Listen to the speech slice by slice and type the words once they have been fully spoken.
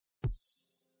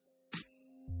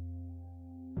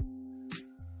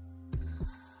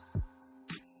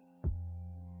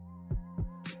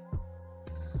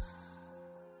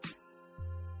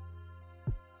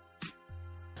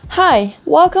Hi,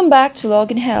 welcome back to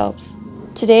Login Helps.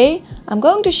 Today, I'm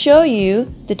going to show you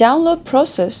the download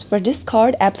process for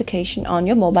Discord application on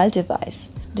your mobile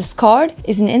device. Discord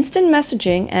is an instant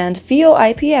messaging and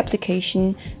VoIP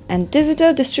application and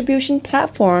digital distribution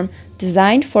platform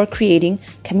designed for creating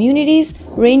communities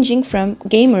ranging from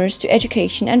gamers to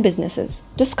education and businesses.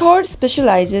 Discord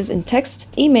specializes in text,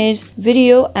 image,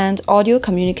 video, and audio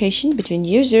communication between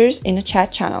users in a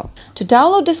chat channel. To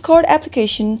download Discord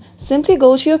application, simply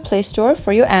go to your Play Store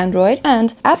for your Android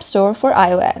and App Store for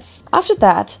iOS. After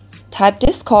that, type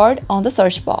Discord on the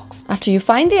search box. After you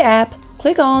find the app,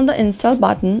 click on the install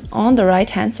button on the right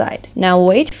hand side. Now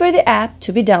wait for the app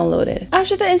to be downloaded.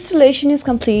 After the installation is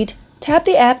complete, tap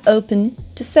the app open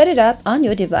to set it up on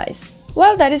your device.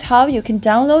 Well, that is how you can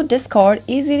download Discord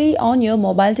easily on your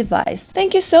mobile device.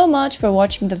 Thank you so much for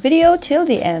watching the video till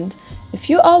the end. If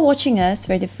you are watching us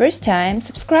for the first time,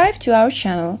 subscribe to our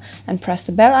channel and press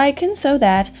the bell icon so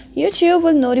that YouTube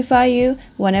will notify you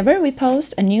whenever we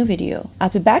post a new video. I'll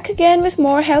be back again with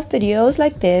more health videos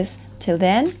like this. Till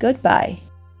then, goodbye.